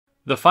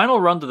The final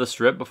run to the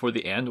strip before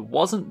the end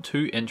wasn't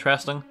too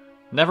interesting.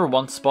 Never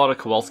once spotted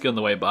Kowalski on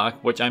the way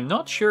back, which I'm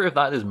not sure if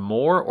that is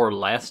more or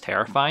less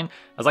terrifying,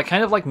 as I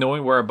kind of like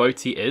knowing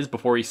whereabouts he is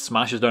before he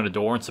smashes down a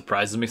door and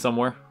surprises me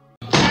somewhere.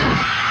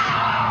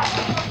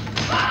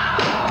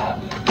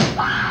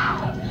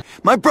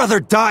 My brother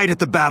died at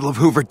the Battle of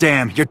Hoover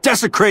Dam. You're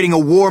desecrating a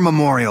war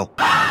memorial.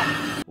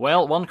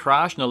 Well, one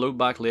crashed and a load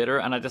back later,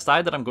 and I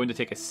decide that I'm going to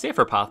take a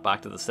safer path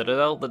back to the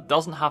Citadel that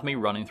doesn't have me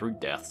running through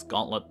Death's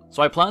Gauntlet.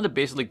 So I plan to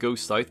basically go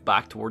south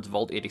back towards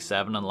Vault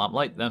 87 and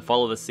Lamplight, then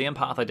follow the same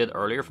path I did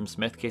earlier from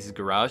Smith Case's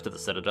garage to the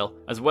Citadel,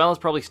 as well as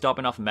probably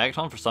stopping off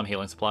Megaton for some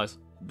healing supplies.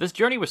 This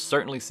journey was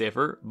certainly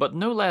safer, but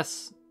no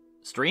less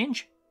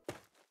strange.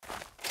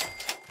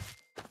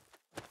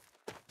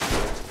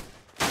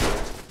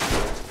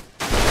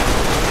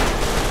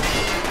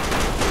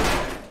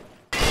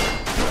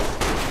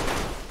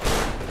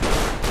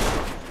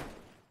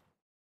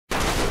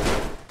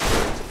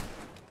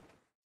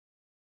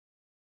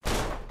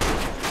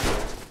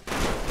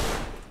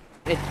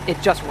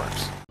 It just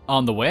works.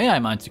 On the way, I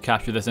managed to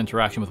capture this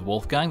interaction with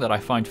Wolfgang that I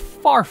found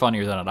far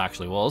funnier than it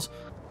actually was.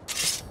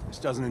 This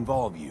doesn't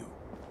involve you.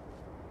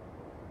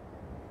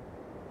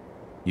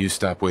 You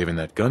stop waving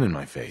that gun in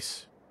my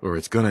face, or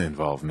it's gonna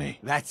involve me.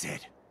 That's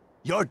it.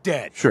 You're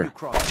dead. Sure.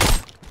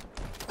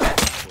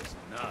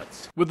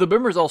 Nuts. With the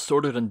boomers all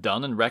sorted and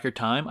done in record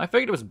time, I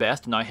figured it was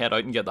best to now head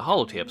out and get the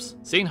holotapes,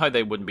 seeing how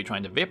they wouldn't be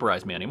trying to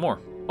vaporize me anymore.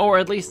 Or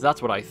at least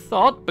that's what I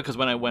thought, because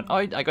when I went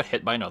out, I got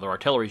hit by another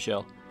artillery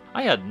shell.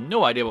 I had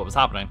no idea what was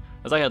happening,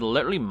 as I had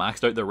literally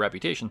maxed out their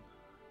reputation.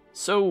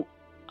 So,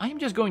 I'm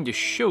just going to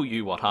show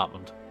you what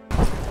happened.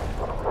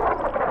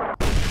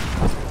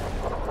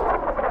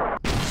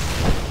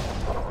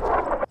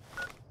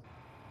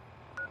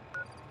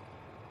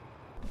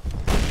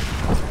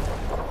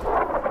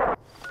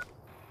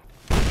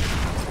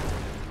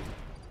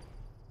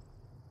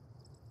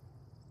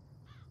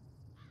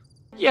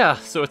 Yeah,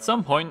 so at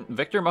some point,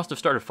 Victor must have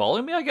started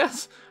following me, I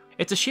guess?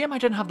 It's a shame I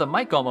didn't have the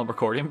mic on while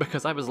recording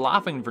because I was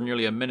laughing for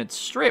nearly a minute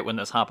straight when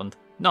this happened.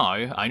 Now,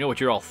 I know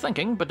what you're all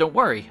thinking, but don't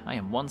worry, I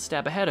am one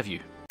step ahead of you.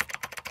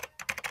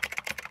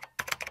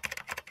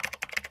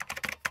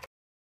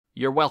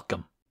 You're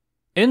welcome.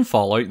 In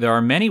Fallout, there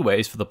are many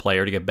ways for the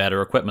player to get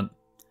better equipment.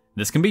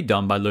 This can be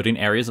done by looting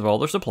areas of all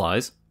their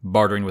supplies,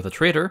 bartering with a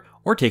trader,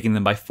 or taking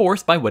them by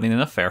force by winning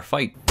in a fair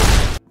fight.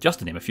 Just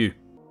to name a few.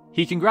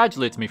 He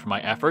congratulates me for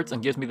my efforts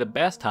and gives me the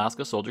best task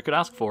a soldier could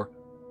ask for.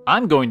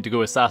 I'm going to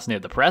go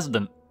assassinate the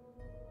president.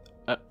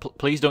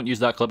 Please don't use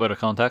that clip out of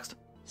context.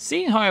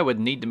 Seeing how I would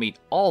need to meet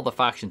all the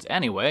factions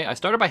anyway, I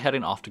started by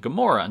heading off to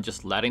Gomorrah and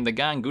just letting the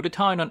gang go to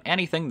town on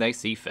anything they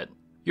see fit.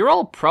 You're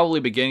all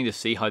probably beginning to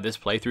see how this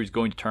playthrough is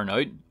going to turn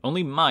out,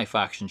 only my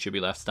faction should be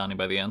left standing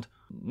by the end.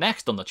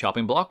 Next on the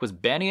chopping block was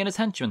Benny and his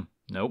henchmen.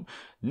 Nope.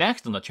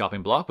 Next on the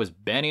chopping block was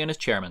Benny and his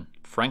chairman.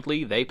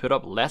 Frankly, they put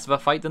up less of a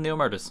fight than the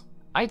Omertas.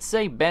 I'd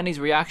say Benny's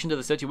reaction to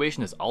the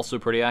situation is also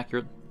pretty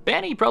accurate.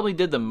 Benny probably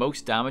did the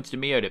most damage to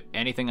me out of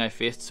anything I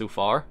faced so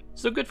far,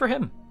 so good for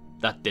him.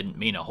 That didn't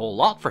mean a whole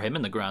lot for him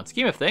in the grand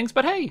scheme of things,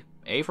 but hey,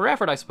 A for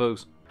effort I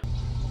suppose.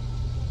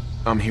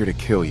 I'm here to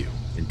kill you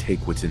and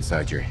take what's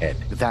inside your head.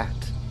 That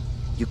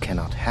you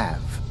cannot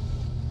have.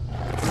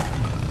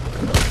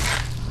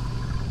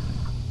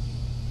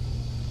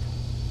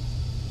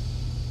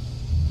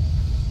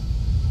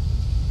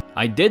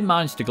 I did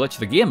manage to glitch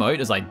the game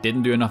out as I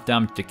didn't do enough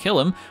damage to kill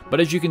him,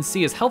 but as you can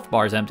see his health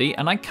bar is empty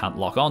and I can't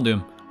lock onto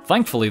him.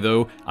 Thankfully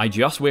though, I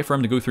just wait for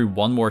him to go through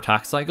one more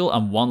attack cycle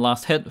and one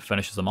last hit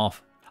finishes him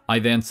off. I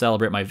then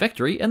celebrate my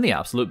victory in the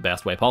absolute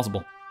best way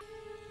possible.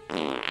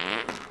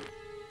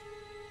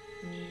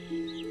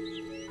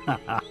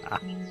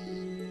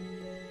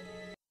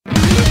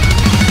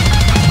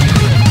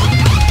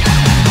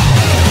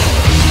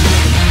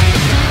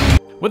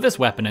 With this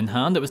weapon in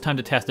hand, it was time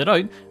to test it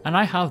out, and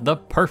I have the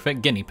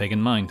perfect guinea pig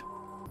in mind.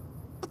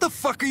 What the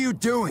fuck are you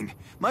doing?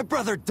 My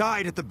brother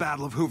died at the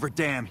Battle of Hoover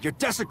Dam. You're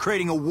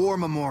desecrating a war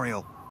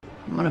memorial.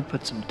 I'm gonna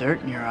put some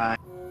dirt in your eye.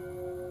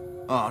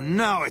 Oh,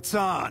 now it's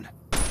on.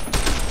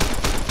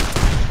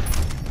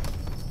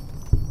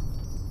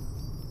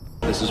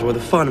 This is where the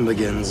fun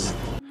begins.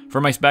 For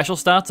my special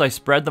stats, I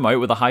spread them out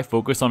with a high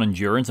focus on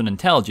endurance and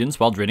intelligence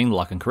while draining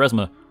luck and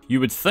charisma.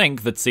 You would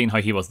think that seeing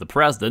how he was the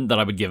president that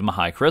I would give him a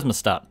high charisma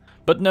stat.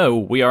 But no,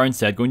 we are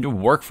instead going to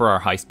work for our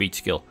high speech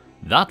skill.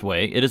 That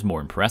way, it is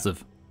more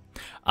impressive.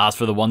 As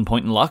for the 1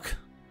 point in luck,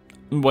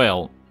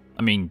 well,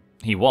 I mean,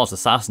 he was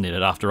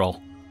assassinated after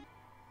all.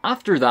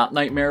 After that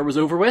nightmare was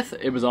over with,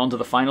 it was on to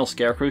the final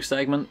Scarecrow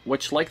segment,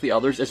 which like the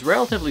others is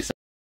relatively simple.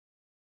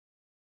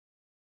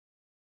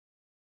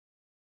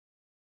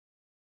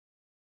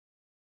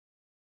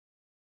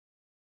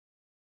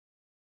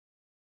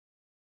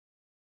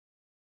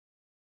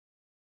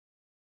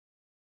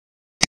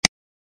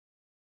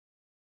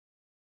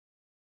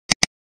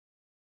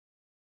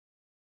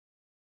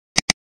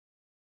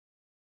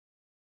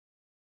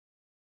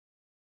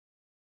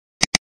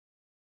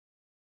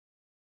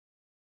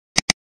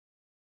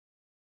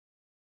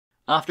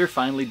 After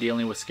finally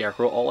dealing with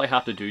Scarecrow, all I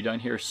have to do down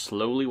here is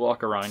slowly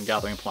walk around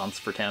gathering plants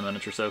for 10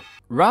 minutes or so.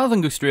 Rather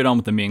than go straight on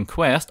with the main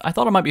quest, I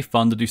thought it might be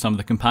fun to do some of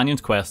the companions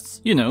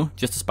quests, you know,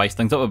 just to spice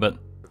things up a bit.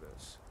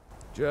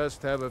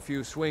 Just have a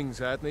few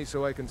swings at me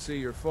so I can see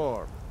your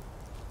form.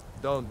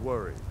 Don't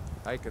worry,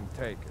 I can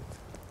take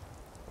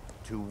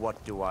it. To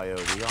what do I owe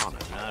the honor?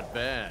 Not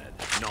bad.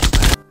 No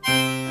matter.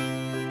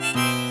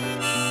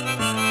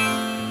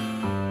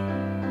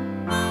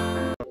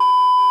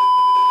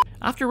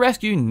 After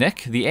rescuing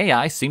Nick, the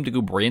AI seem to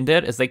go brain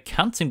dead as they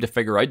can't seem to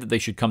figure out that they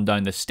should come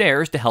down the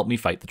stairs to help me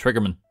fight the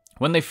Triggerman.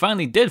 When they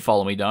finally did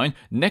follow me down,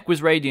 Nick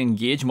was ready to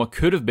engage in what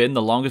could have been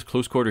the longest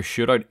close quarters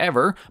shootout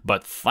ever,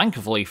 but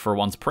thankfully for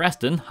once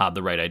Preston had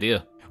the right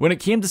idea. When it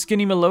came to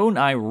Skinny Malone,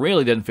 I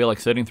really didn't feel like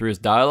sitting through his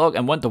dialogue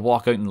and went to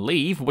walk out and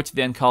leave, which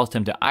then caused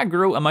him to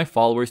aggro and my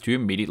followers to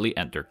immediately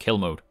enter kill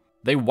mode.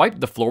 They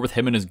wiped the floor with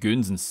him and his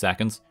goons in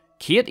seconds.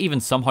 Kate even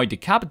somehow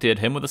decapitated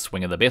him with a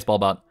swing of the baseball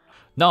bat.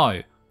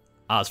 Now,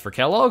 as for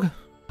Kellogg,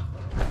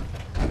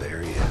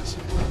 There he is.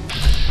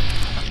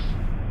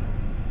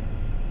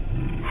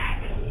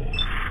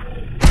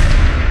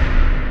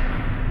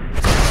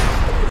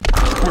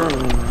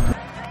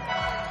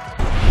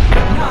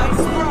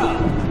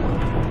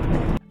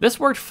 this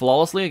worked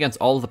flawlessly against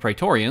all of the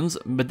Praetorians,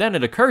 but then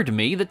it occurred to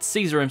me that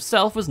Caesar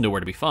himself was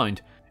nowhere to be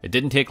found. It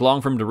didn't take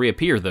long for him to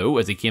reappear though,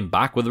 as he came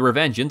back with a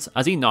revengeance,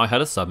 as he now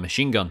had a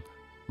submachine gun.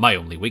 My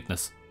only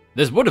weakness.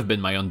 This would have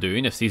been my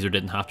undoing if Caesar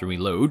didn't have to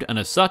reload, and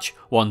as such,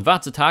 one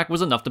Vat's attack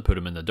was enough to put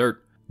him in the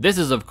dirt. This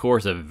is of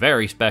course a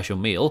very special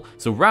meal,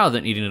 so rather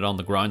than eating it on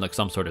the ground like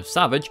some sort of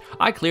savage,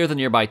 I clear the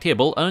nearby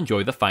table and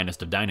enjoy the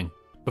finest of dining.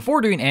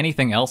 Before doing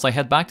anything else, I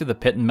head back to the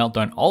pit and melt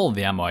down all of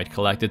the ammo I'd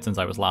collected since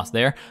I was last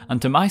there,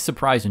 and to my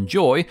surprise and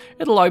joy,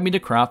 it allowed me to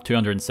craft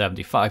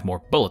 275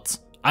 more bullets.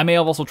 I may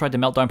have also tried to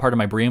melt down part of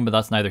my brain, but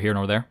that's neither here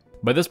nor there.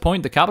 By this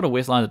point, the capital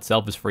wasteland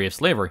itself is free of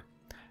slavery.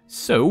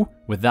 So,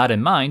 with that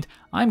in mind,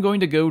 I'm going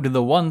to go to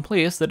the one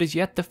place that is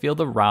yet to feel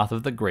the wrath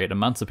of the great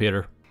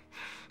emancipator.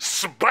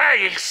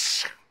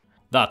 Space!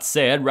 That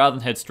said, rather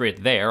than head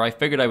straight there, I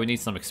figured I would need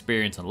some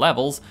experience and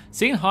levels,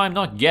 seeing how I'm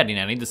not getting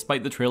any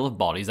despite the trail of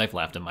bodies I've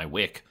left in my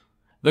wake.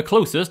 The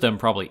closest and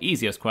probably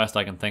easiest quest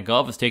I can think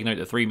of is taking out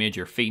the 3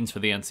 major fiends for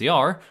the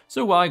NCR,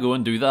 so I go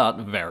and do that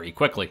very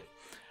quickly.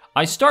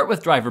 I start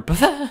with Driver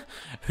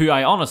who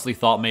I honestly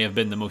thought may have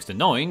been the most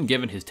annoying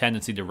given his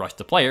tendency to rush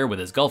the player with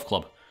his golf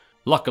club.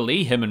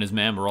 Luckily, him and his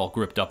men were all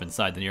grouped up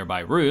inside the nearby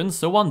ruins,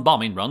 so one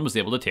bombing run was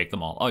able to take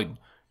them all out.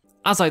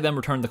 As I then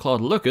return the claw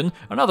to Lucan,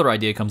 another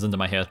idea comes into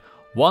my head,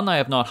 one I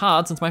have not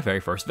had since my very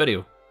first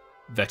video.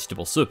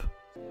 Vegetable soup.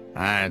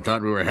 I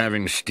thought we were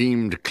having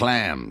steamed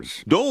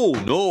clams.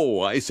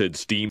 No, I said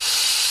steam.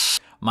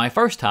 My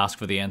first task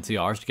for the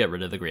NCR is to get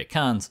rid of the Great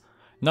Cans.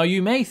 Now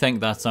you may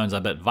think that sounds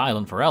a bit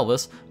violent for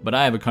Elvis, but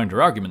I have a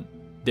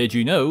counter-argument. Did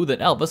you know that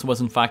Elvis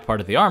was in fact part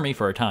of the army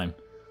for a time?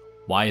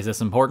 Why is this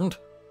important?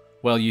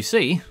 Well, you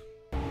see...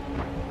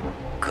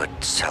 Good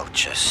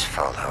soldiers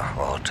follow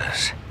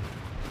orders.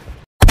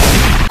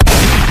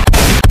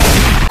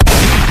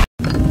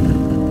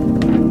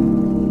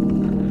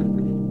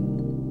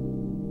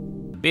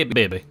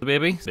 Baby.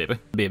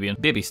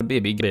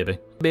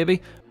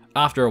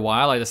 After a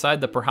while, I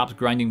decided that perhaps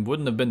grinding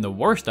wouldn't have been the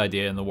worst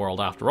idea in the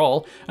world after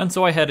all, and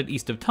so I headed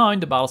east of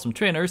town to battle some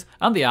trainers,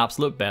 and the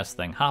absolute best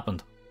thing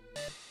happened.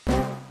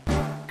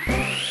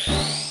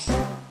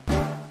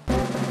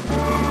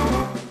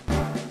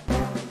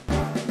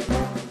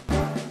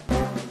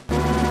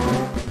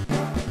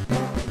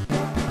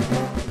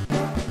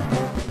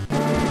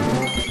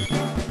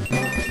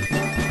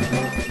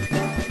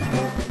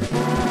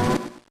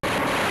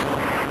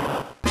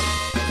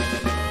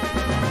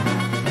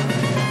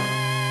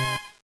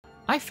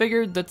 I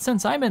figured that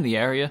since I'm in the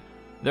area,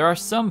 there are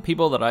some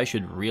people that I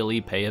should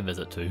really pay a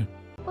visit to.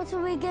 What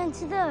are we going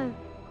to do?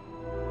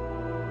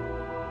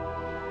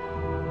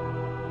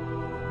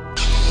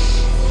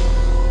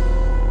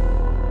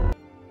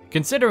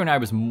 Considering I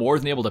was more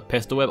than able to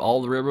pistol whip all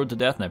the railroad to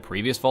death in a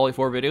previous Folly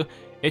 4 video,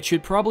 it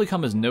should probably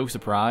come as no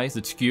surprise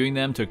that skewing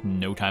them took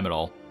no time at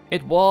all.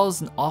 It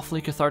was an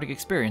awfully cathartic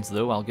experience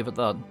though, I'll give it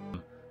that.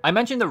 I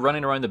mentioned that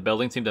running around the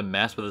building seemed to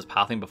mess with his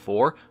pathing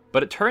before,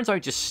 but it turns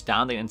out just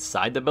standing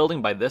inside the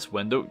building by this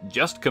window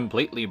just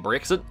completely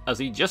breaks it, as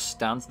he just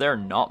stands there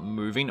not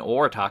moving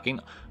or attacking,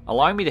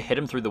 allowing me to hit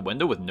him through the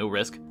window with no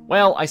risk.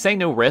 Well, I say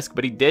no risk,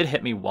 but he did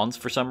hit me once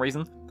for some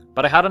reason,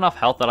 but I had enough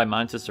health that I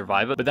managed to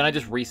survive it, but then I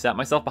just reset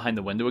myself behind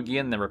the window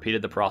again and then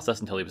repeated the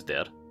process until he was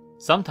dead.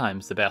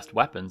 Sometimes the best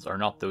weapons are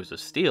not those of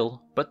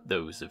steel, but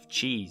those of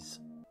cheese.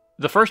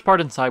 The first part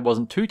inside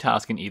wasn't too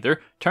tasking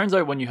either. Turns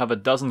out when you have a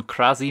dozen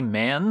crazy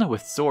men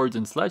with swords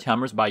and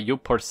sledgehammers by you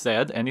per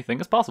said, anything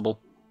is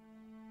possible.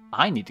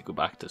 I need to go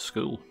back to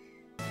school.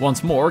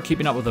 Once more,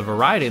 keeping up with the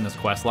variety in this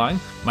questline,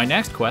 my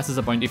next quest is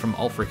a bounty from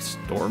Ulfric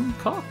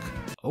Stormcock?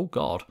 Oh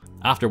god.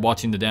 After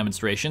watching the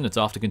demonstration, it's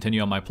off to continue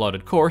on my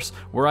plotted course,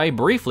 where I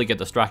briefly get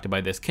distracted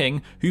by this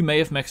king, who may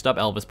have mixed up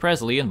Elvis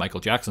Presley and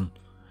Michael Jackson.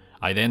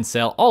 I then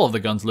sell all of the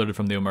guns looted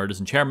from the Omertas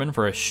and Chairman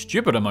for a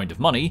stupid amount of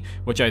money,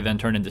 which I then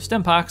turn into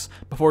Stimpaks,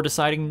 before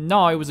deciding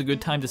now was a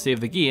good time to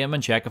save the game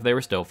and check if they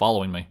were still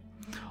following me.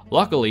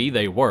 Luckily,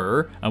 they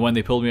were, and when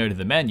they pulled me out of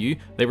the menu,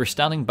 they were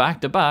standing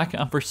back to back,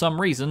 and for some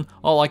reason,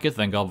 all I could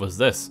think of was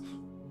this.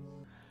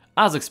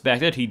 As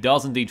expected, he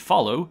does indeed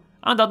follow,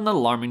 and at an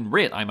alarming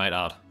rate, I might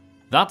add.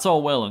 That's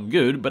all well and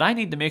good, but I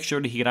need to make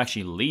sure that he could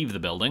actually leave the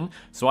building,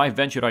 so I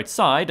ventured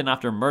outside and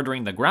after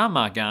murdering the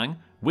Grandma gang,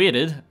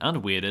 waited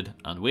and waited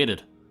and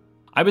waited.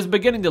 I was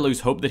beginning to lose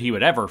hope that he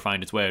would ever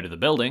find his way out of the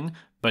building,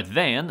 but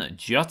then,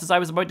 just as I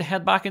was about to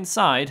head back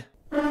inside,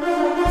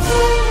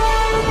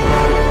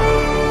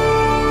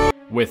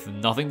 with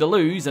nothing to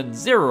lose and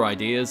zero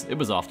ideas, it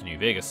was off to New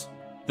Vegas.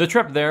 The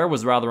trip there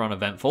was rather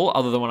uneventful,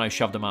 other than when I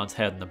shoved a man's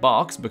head in a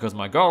box because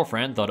my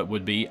girlfriend thought it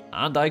would be,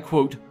 and I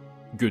quote,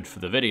 good for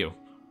the video.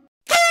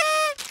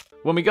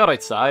 When we got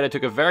outside, I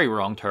took a very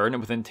wrong turn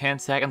and within 10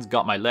 seconds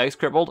got my legs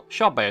crippled,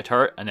 shot by a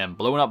turret, and then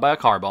blown up by a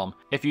car bomb.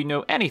 If you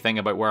know anything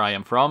about where I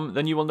am from,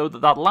 then you will know that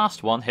that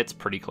last one hits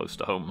pretty close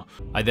to home.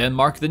 I then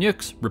mark the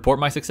nukes, report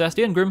my success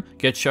to Ingram,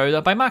 get shouted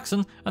at by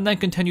Maxon, and then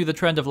continue the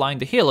trend of lying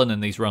to Halen in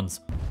these runs.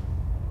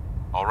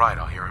 Alright,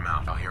 I'll hear him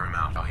out. I'll hear him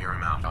out. I'll hear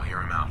him out. I'll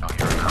hear him out. I'll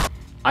hear him out.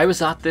 I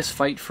was at this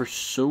fight for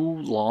so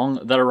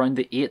long that around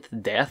the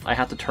 8th death, I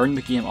had to turn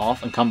the game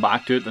off and come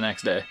back to it the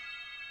next day.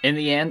 In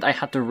the end, I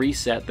had to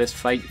reset this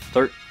fight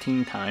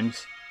 13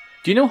 times.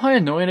 Do you know how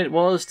annoying it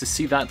was to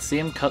see that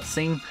same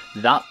cutscene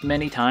that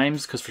many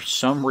times because for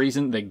some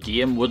reason the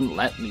game wouldn't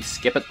let me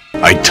skip it?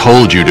 I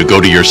told you to go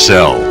to your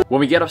cell.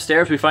 When we get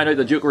upstairs, we find out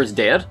the Joker is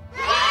dead.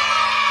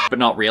 But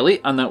not really,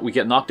 and that we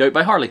get knocked out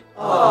by Harley.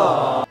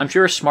 Aww. I'm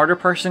sure a smarter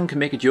person can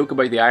make a joke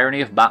about the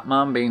irony of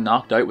Batman being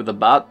knocked out with a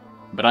bat,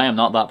 but I am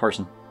not that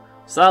person.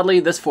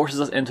 Sadly, this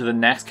forces us into the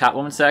next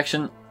Catwoman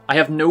section. I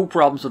have no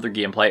problems with their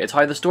gameplay, it's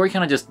how the story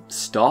kind of just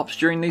stops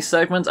during these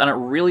segments and it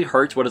really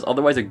hurts what is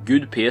otherwise a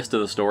good pace to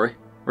the story.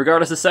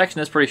 Regardless, the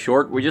section is pretty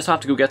short, we just have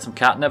to go get some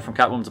catnip from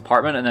Catwoman's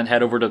apartment and then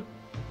head over to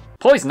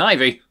Poison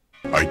Ivy!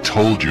 I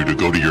told you to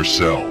go to your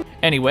cell.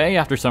 Anyway,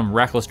 after some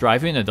reckless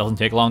driving, it doesn't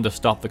take long to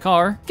stop the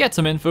car, get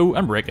some info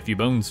and break a few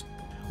bones.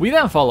 We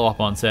then follow up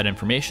on said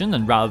information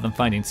and rather than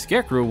finding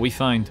Scarecrow, we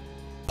find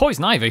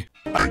Poison Ivy.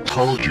 I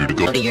told you to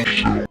go to your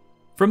cell.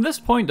 From this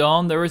point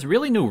on, there is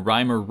really no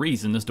rhyme or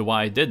reason as to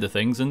why I did the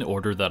things in the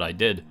order that I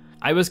did.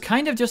 I was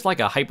kind of just like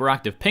a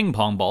hyperactive ping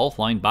pong ball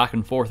flying back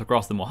and forth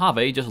across the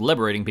Mojave, just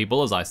liberating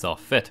people as I saw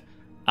fit.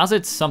 As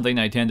it's something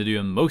I tend to do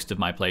in most of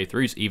my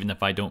playthroughs, even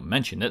if I don't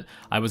mention it,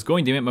 I was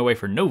going to make my way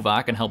for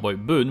Novak and help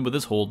out Boone with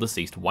his whole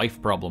deceased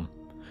wife problem.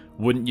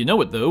 Wouldn't you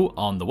know it though,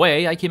 on the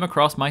way I came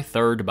across my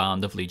third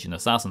band of Legion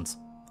assassins.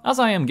 As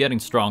I am getting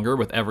stronger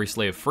with every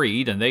slave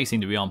freed, and they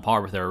seem to be on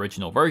par with their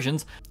original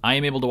versions, I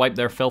am able to wipe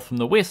their filth from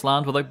the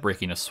wasteland without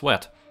breaking a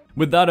sweat.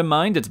 With that in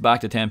mind, it's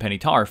back to Tenpenny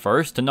Tower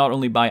first, to not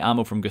only buy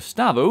ammo from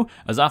Gustavo,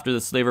 as after the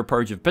slaver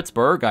purge of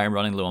Pittsburgh I am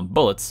running low on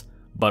bullets,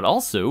 but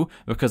also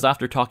because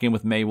after talking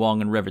with May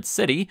Wong in Rivet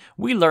City,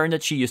 we learned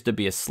that she used to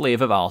be a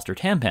slave of Alistair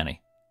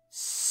Tenpenny.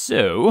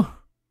 So,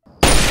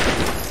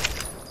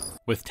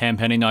 with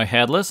Tenpenny now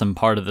headless and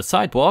part of the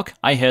sidewalk,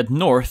 I head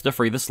north to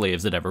free the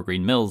slaves at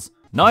Evergreen Mills.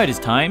 Now it is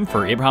time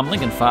for Abraham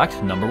Lincoln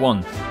fact number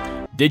 1.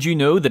 Did you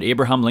know that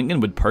Abraham Lincoln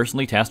would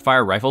personally test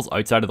fire rifles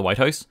outside of the White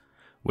House?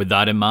 With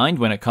that in mind,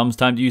 when it comes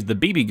time to use the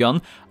BB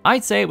gun,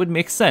 I'd say it would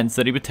make sense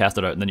that he would test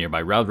it out in the nearby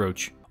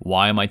railroad.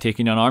 Why am I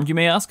taking unarmed, you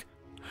may ask?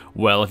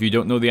 Well, if you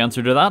don't know the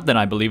answer to that, then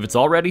I believe it's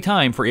already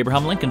time for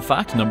Abraham Lincoln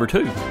fact number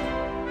 2.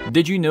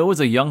 Did you know as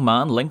a young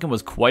man, Lincoln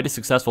was quite a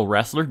successful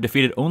wrestler,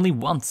 defeated only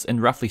once in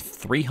roughly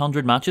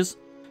 300 matches?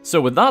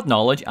 So with that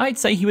knowledge, I'd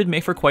say he would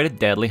make for quite a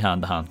deadly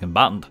hand-to-hand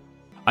combatant.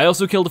 I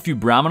also killed a few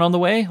Brahmin on the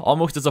way,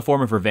 almost as a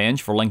form of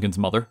revenge for Lincoln's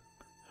mother.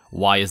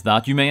 Why is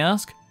that, you may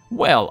ask?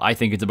 Well, I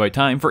think it's about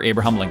time for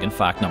Abraham Lincoln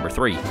fact number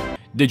 3.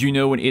 Did you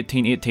know in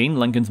 1818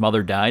 Lincoln's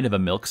mother died of a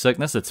milk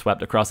sickness that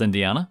swept across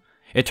Indiana?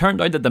 It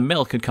turned out that the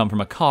milk had come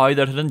from a cow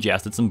that had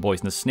ingested some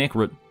poisonous snake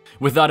root.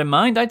 With that in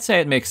mind, I'd say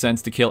it makes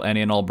sense to kill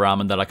any and all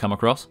Brahmin that I come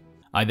across.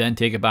 I then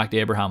take it back to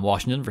Abraham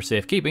Washington for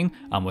safekeeping,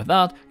 and with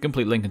that,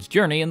 complete Lincoln's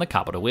journey in the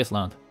capital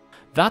wasteland.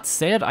 That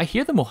said, I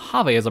hear the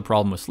Mojave has a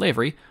problem with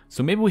slavery,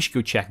 so maybe we should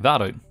go check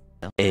that out.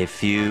 A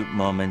few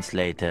moments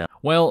later.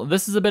 Well,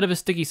 this is a bit of a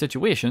sticky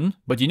situation,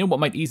 but you know what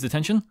might ease the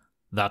tension?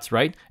 That's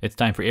right, it's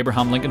time for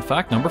Abraham Lincoln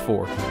fact number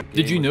 4.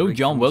 Did you know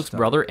John Wilkes'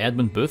 brother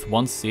Edmund Booth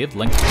once saved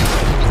Lincoln?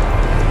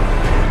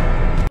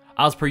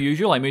 As per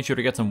usual, I made sure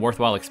to get some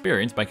worthwhile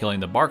experience by killing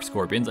the bark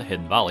scorpions at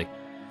Hidden Valley.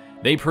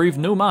 They proved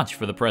no match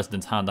for the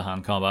president's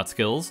hand-to-hand combat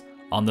skills.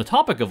 On the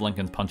topic of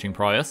Lincoln's punching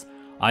prowess,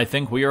 I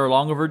think we are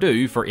long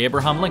overdue for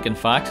Abraham Lincoln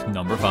fact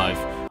number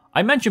 5.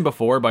 I mentioned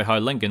before about how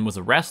Lincoln was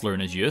a wrestler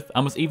in his youth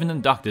and was even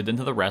inducted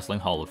into the Wrestling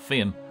Hall of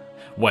Fame.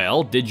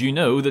 Well, did you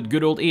know that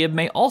good old Abe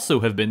may also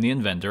have been the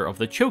inventor of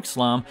the choke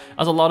slam,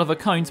 as a lot of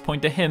accounts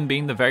point to him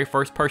being the very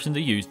first person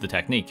to use the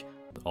technique.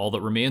 All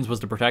that remains was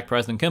to protect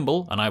President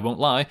Kimball, and I won't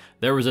lie,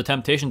 there was a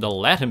temptation to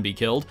let him be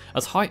killed,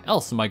 as how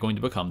else am I going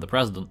to become the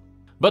president?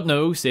 But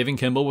no, saving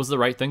Kimball was the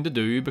right thing to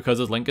do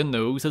because as Lincoln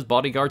knows, his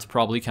bodyguards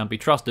probably can't be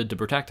trusted to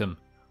protect him.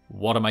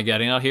 What am I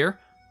getting at here?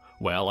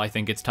 Well, I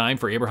think it's time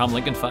for Abraham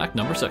Lincoln fact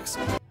number 6.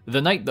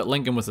 The night that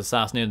Lincoln was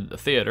assassinated at the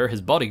theatre,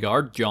 his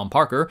bodyguard, John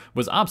Parker,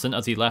 was absent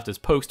as he left his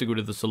post to go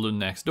to the saloon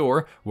next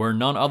door, where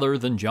none other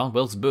than John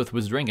Wilkes Booth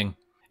was drinking.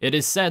 It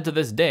is said to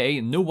this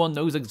day, no one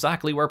knows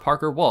exactly where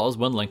Parker was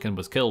when Lincoln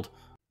was killed.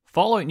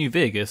 Fallout New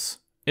Vegas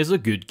is a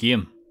good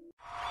game.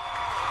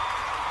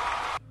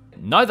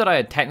 Now that I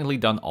had technically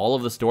done all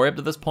of the story up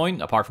to this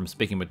point, apart from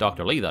speaking with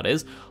Dr. Lee that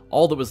is,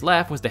 all that was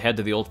left was to head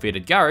to the old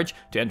faded garage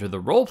to enter the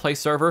roleplay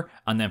server,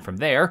 and then from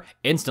there,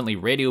 instantly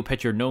radio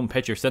pitcher gnome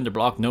pitcher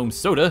cinderblock gnome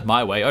soda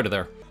my way out of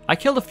there. I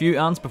killed a few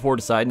ants before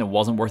deciding it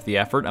wasn't worth the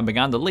effort and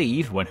began to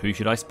leave when who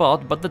should I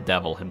spot but the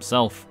devil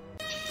himself.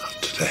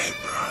 Not today,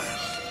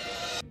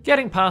 Brian.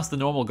 Getting past the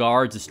normal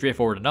guards is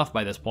straightforward enough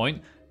by this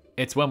point.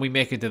 It's when we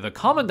make it to the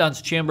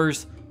commandant's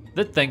chambers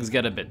that things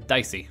get a bit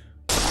dicey.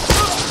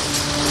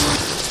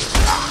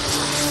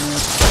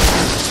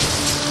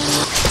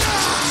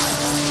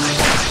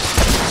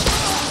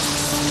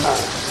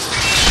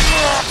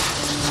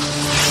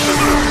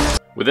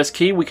 With this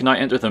key, we can now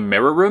enter the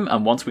mirror room,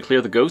 and once we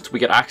clear the ghost, we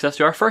get access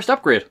to our first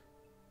upgrade.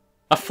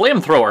 A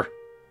flamethrower!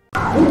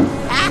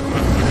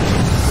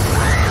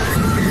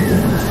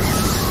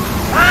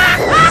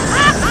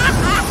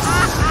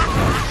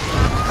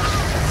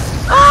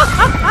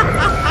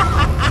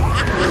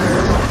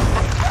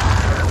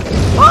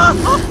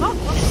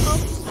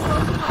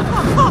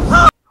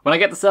 When I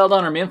get to settle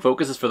down, our main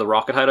focus is for the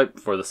rocket hideout,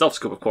 for the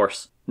self-scope of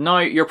course. Now,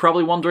 you're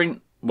probably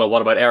wondering, well,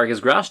 what about Erica's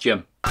grass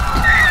gym?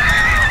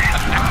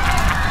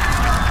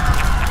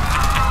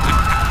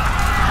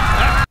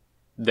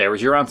 There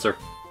is your answer.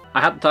 I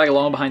had to tag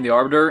along behind the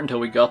Arbiter until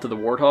we got to the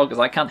Warthog as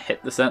I can't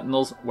hit the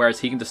Sentinels, whereas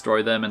he can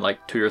destroy them in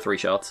like 2 or 3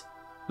 shots.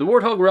 The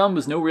Warthog run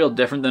was no real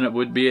different than it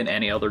would be in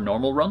any other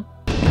normal run.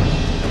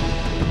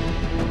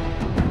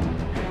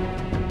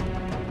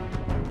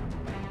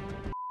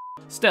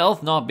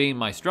 Stealth not being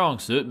my strong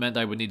suit meant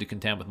I would need to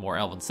contend with more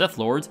Elven Sith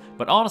Lords,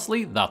 but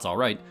honestly, that's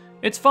alright.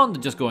 It's fun to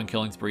just go on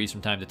killing sprees from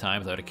time to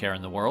time without a care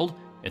in the world.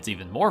 It's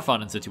even more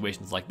fun in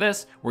situations like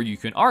this, where you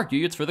can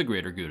argue it's for the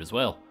greater good as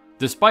well.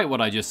 Despite what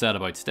I just said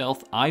about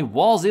stealth, I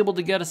was able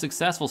to get a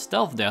successful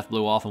stealth death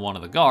blow off on one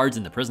of the guards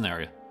in the prison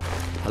area.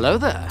 Hello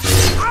there.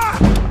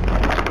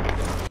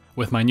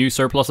 With my new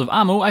surplus of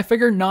ammo, I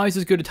figure now is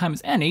as good a time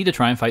as any to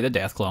try and fight the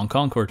Deathclaw on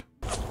Concord.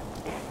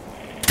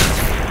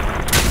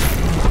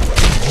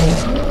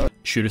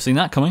 Should have seen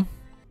that coming.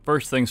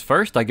 First things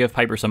first, I give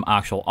Piper some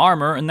actual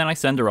armor, and then I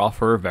send her off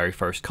for her very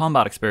first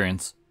combat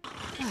experience.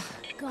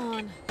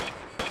 Gone.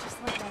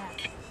 Just like that.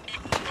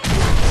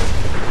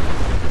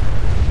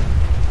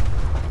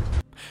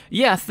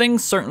 Yeah,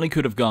 things certainly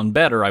could have gone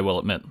better, I will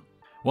admit.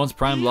 Once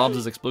Prime lobs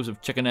his explosive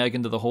chicken egg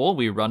into the hole,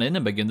 we run in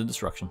and begin the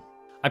destruction.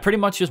 I pretty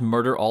much just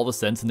murder all the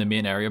synths in the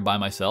main area by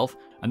myself,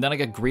 and then I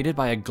get greeted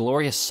by a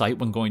glorious sight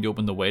when going to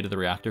open the way to the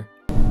reactor.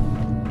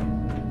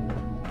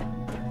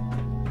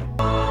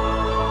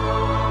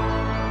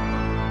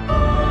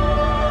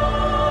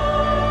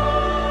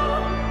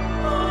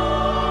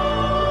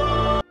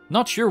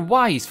 Not sure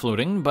why he's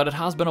floating, but it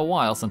has been a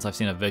while since I've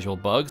seen a visual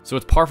bug, so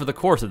it's par for the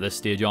course at this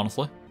stage,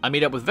 honestly. I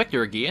meet up with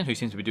Victor again, who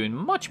seems to be doing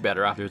much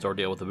better after his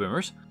ordeal with the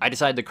boomers. I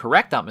decide to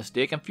correct that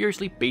mistake and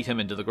furiously beat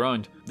him into the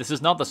ground. This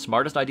is not the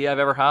smartest idea I've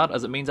ever had,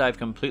 as it means I've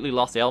completely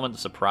lost the element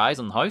of surprise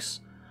in the house,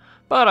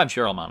 but I'm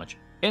sure I'll manage.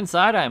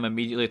 Inside, I am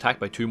immediately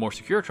attacked by 2 more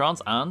Securitrons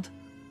and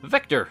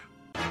Victor.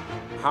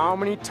 How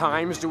many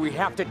times do we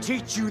have to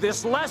teach you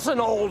this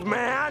lesson, old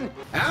man?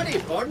 Howdy,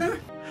 partner.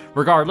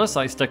 Regardless,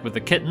 I stick with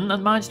the kitten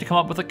and manage to come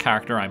up with a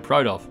character I'm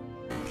proud of.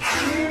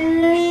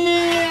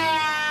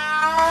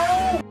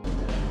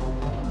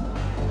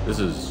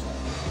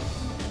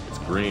 It's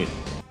green.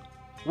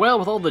 Well,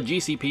 with all the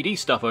GCPD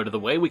stuff out of the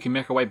way, we can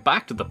make our way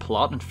back to the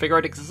plot and figure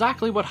out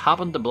exactly what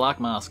happened to Black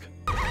Mask.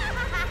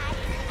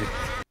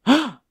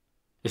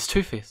 It's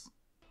Two-Face.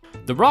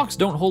 The rocks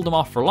don't hold him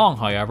off for long,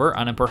 however,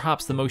 and in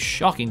perhaps the most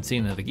shocking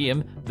scene of the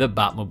game, the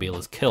Batmobile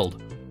is killed.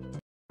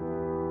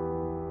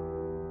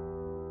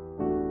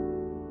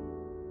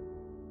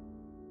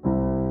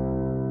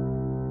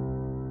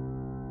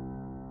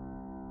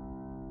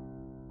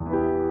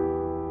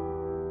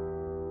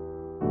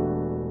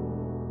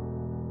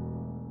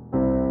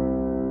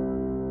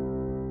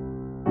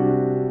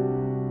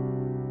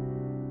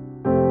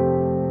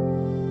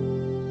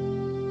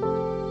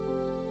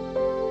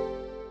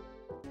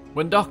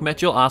 When Doc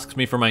Mitchell asks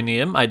me for my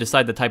name, I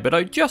decide to type it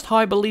out just how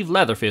I believe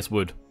Leatherface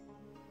would.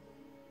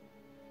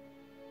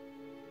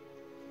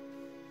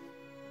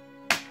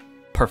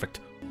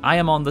 Perfect. I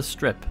am on the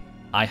strip.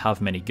 I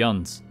have many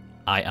guns.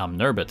 I am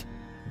Nerbit.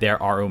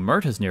 There are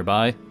omertas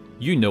nearby.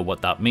 You know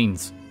what that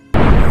means.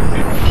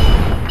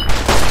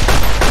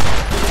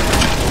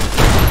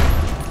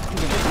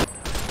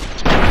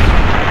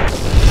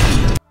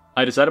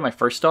 I decided my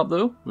first stop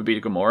though would be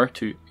to Gomorrah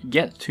to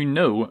get to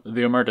know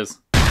the omertas.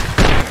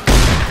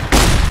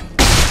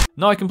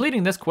 Now,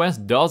 completing this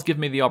quest does give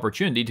me the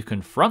opportunity to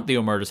confront the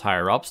Omerta's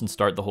higher-ups and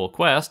start the whole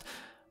quest,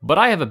 But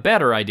I have a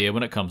better idea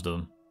when it comes to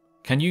them.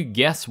 Can you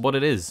guess what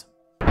it is?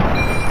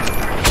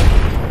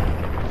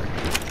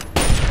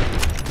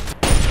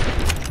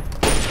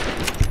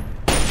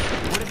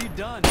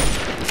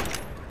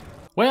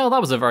 Well,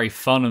 that was a very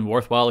fun and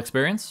worthwhile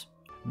experience.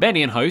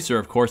 Betty and House are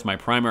of course my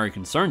primary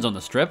concerns on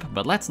the strip,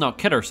 but let's not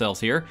kid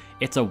ourselves here.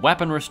 It's a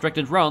weapon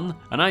restricted run,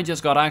 and I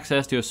just got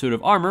access to a suit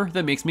of armor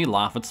that makes me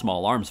laugh at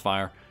small arms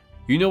fire.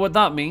 You know what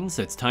that means,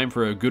 it's time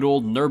for a good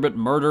old Nerbit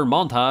murder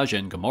montage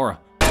in Gamora.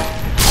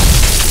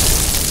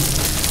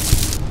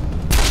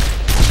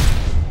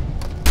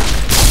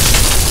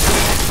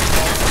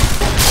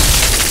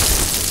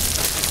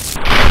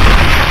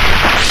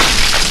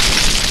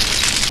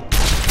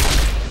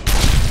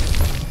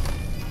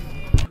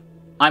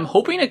 I'm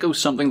hoping it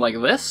goes something like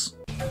this.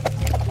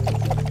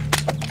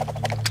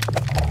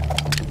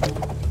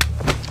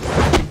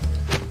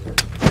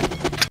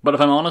 But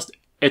if I'm honest,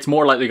 it's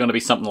more likely going to be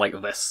something like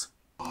this.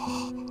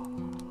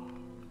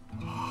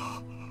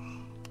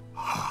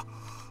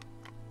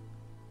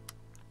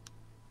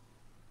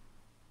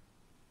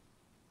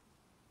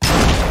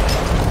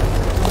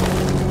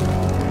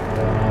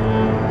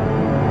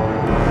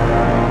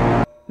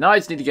 Now I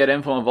just need to get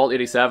info on Vault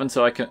 87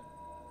 so I can...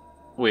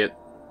 Wait,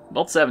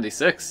 Vault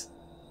 76?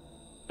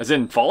 As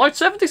in Fallout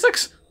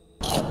 76?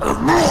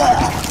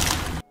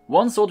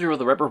 One soldier of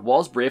the Ripper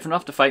was brave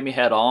enough to fight me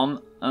head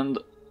on, and,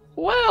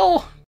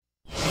 well...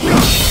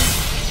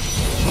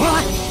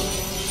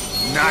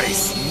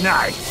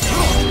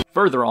 Nice!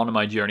 Further on in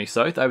my journey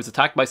south, I was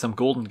attacked by some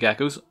golden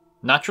geckos.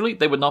 Naturally,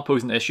 they would not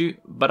pose an issue,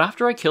 but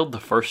after I killed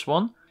the first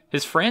one,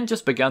 his friend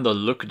just began to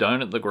look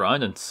down at the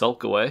ground and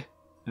sulk away.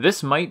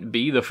 This might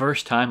be the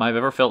first time I've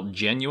ever felt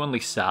genuinely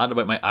sad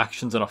about my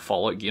actions in a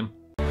Fallout game.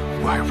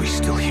 Why are we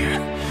still here?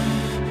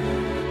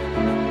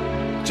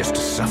 Just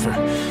to suffer?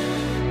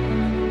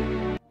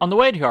 On the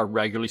way to our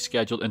regularly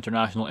scheduled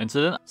international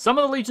incident, some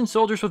of the Legion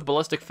soldiers with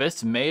ballistic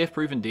fists may have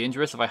proven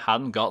dangerous if I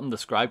hadn't gotten the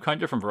scribe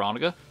counter from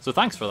Veronica, so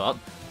thanks for that.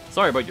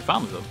 Sorry about your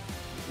family though.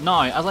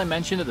 Now, as I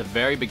mentioned at the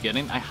very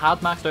beginning, I had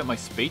maxed out my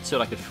speech so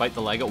that I could fight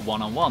the Legate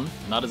one-on-one,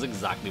 and that is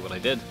exactly what I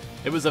did.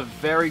 It was a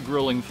very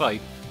grueling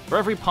fight. For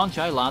every punch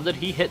I landed,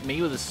 he hit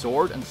me with his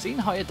sword, and seeing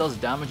how it does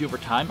damage over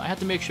time, I had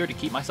to make sure to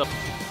keep myself...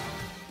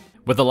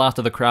 With the last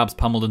of the crabs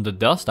pummeled into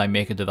dust, I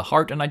make it to the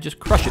heart and I just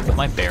crush it with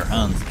my bare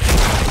hands.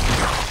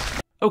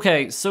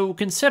 Okay, so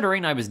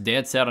considering I was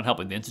dead set on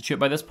helping the Institute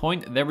by this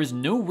point, there was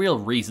no real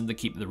reason to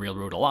keep the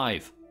railroad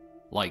alive.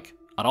 Like,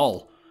 at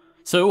all.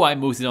 So I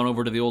moseyed on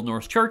over to the Old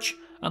Norse Church,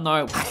 and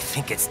now... I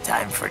think it's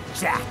time for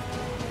Jack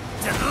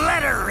to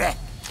let her rip!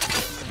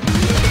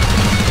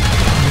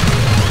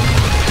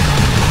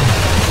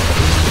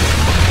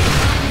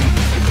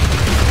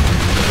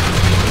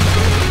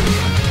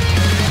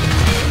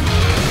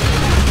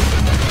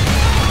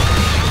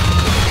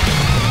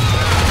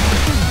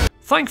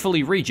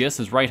 Thankfully, Regis,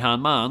 his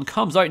right-hand man,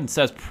 comes out and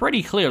says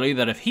pretty clearly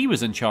that if he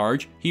was in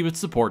charge, he would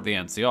support the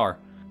NCR.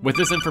 With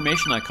this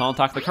information, I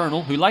contact the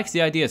Colonel, who likes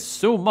the idea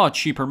so much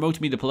she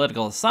promotes me to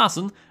political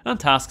assassin and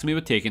tasks me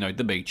with taking out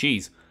the big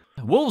cheese.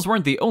 Wolves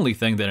weren't the only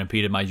thing that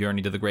impeded my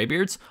journey to the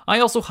Greybeards. I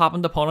also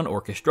happened upon an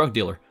orcish drug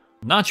dealer.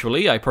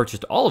 Naturally, I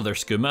purchased all of their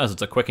skooma as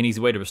it's a quick and easy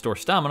way to restore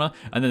stamina,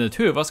 and then the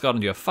two of us got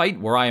into a fight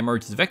where I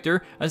emerged as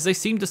victor as they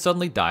seemed to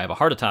suddenly die of a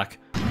heart attack.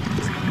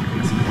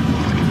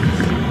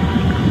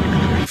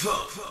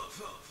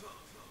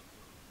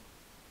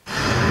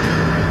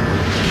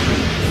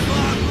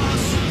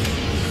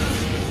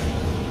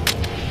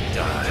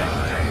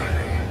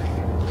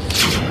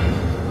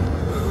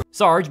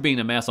 Sarge being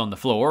a mess on the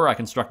floor, I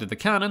constructed the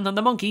cannon, and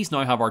the monkeys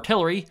now have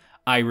artillery.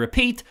 I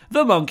repeat,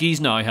 the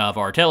monkeys now have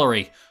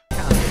artillery.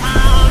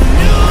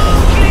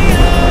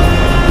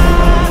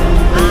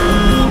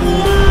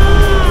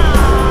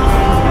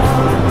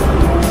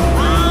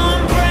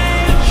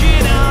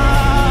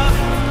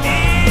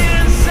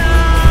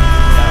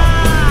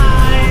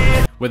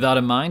 With that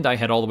in mind, I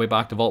head all the way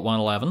back to Vault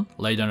 111,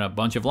 lay down a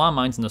bunch of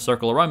landmines in a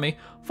circle around me,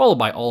 followed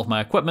by all of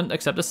my equipment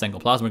except a single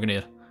plasma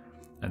grenade.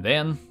 And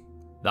then,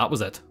 that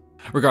was it.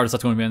 Regardless,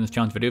 that's going to be in this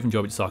challenge video. If you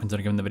enjoyed what you saw,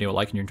 consider giving the video a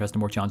like, and you're interested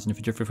in more challenges in the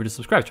future, feel free to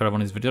subscribe. Try to have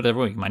one of these videos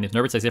every week. My name is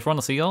Nerbit, stay safe everyone,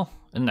 I'll see y'all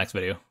in the next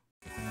video.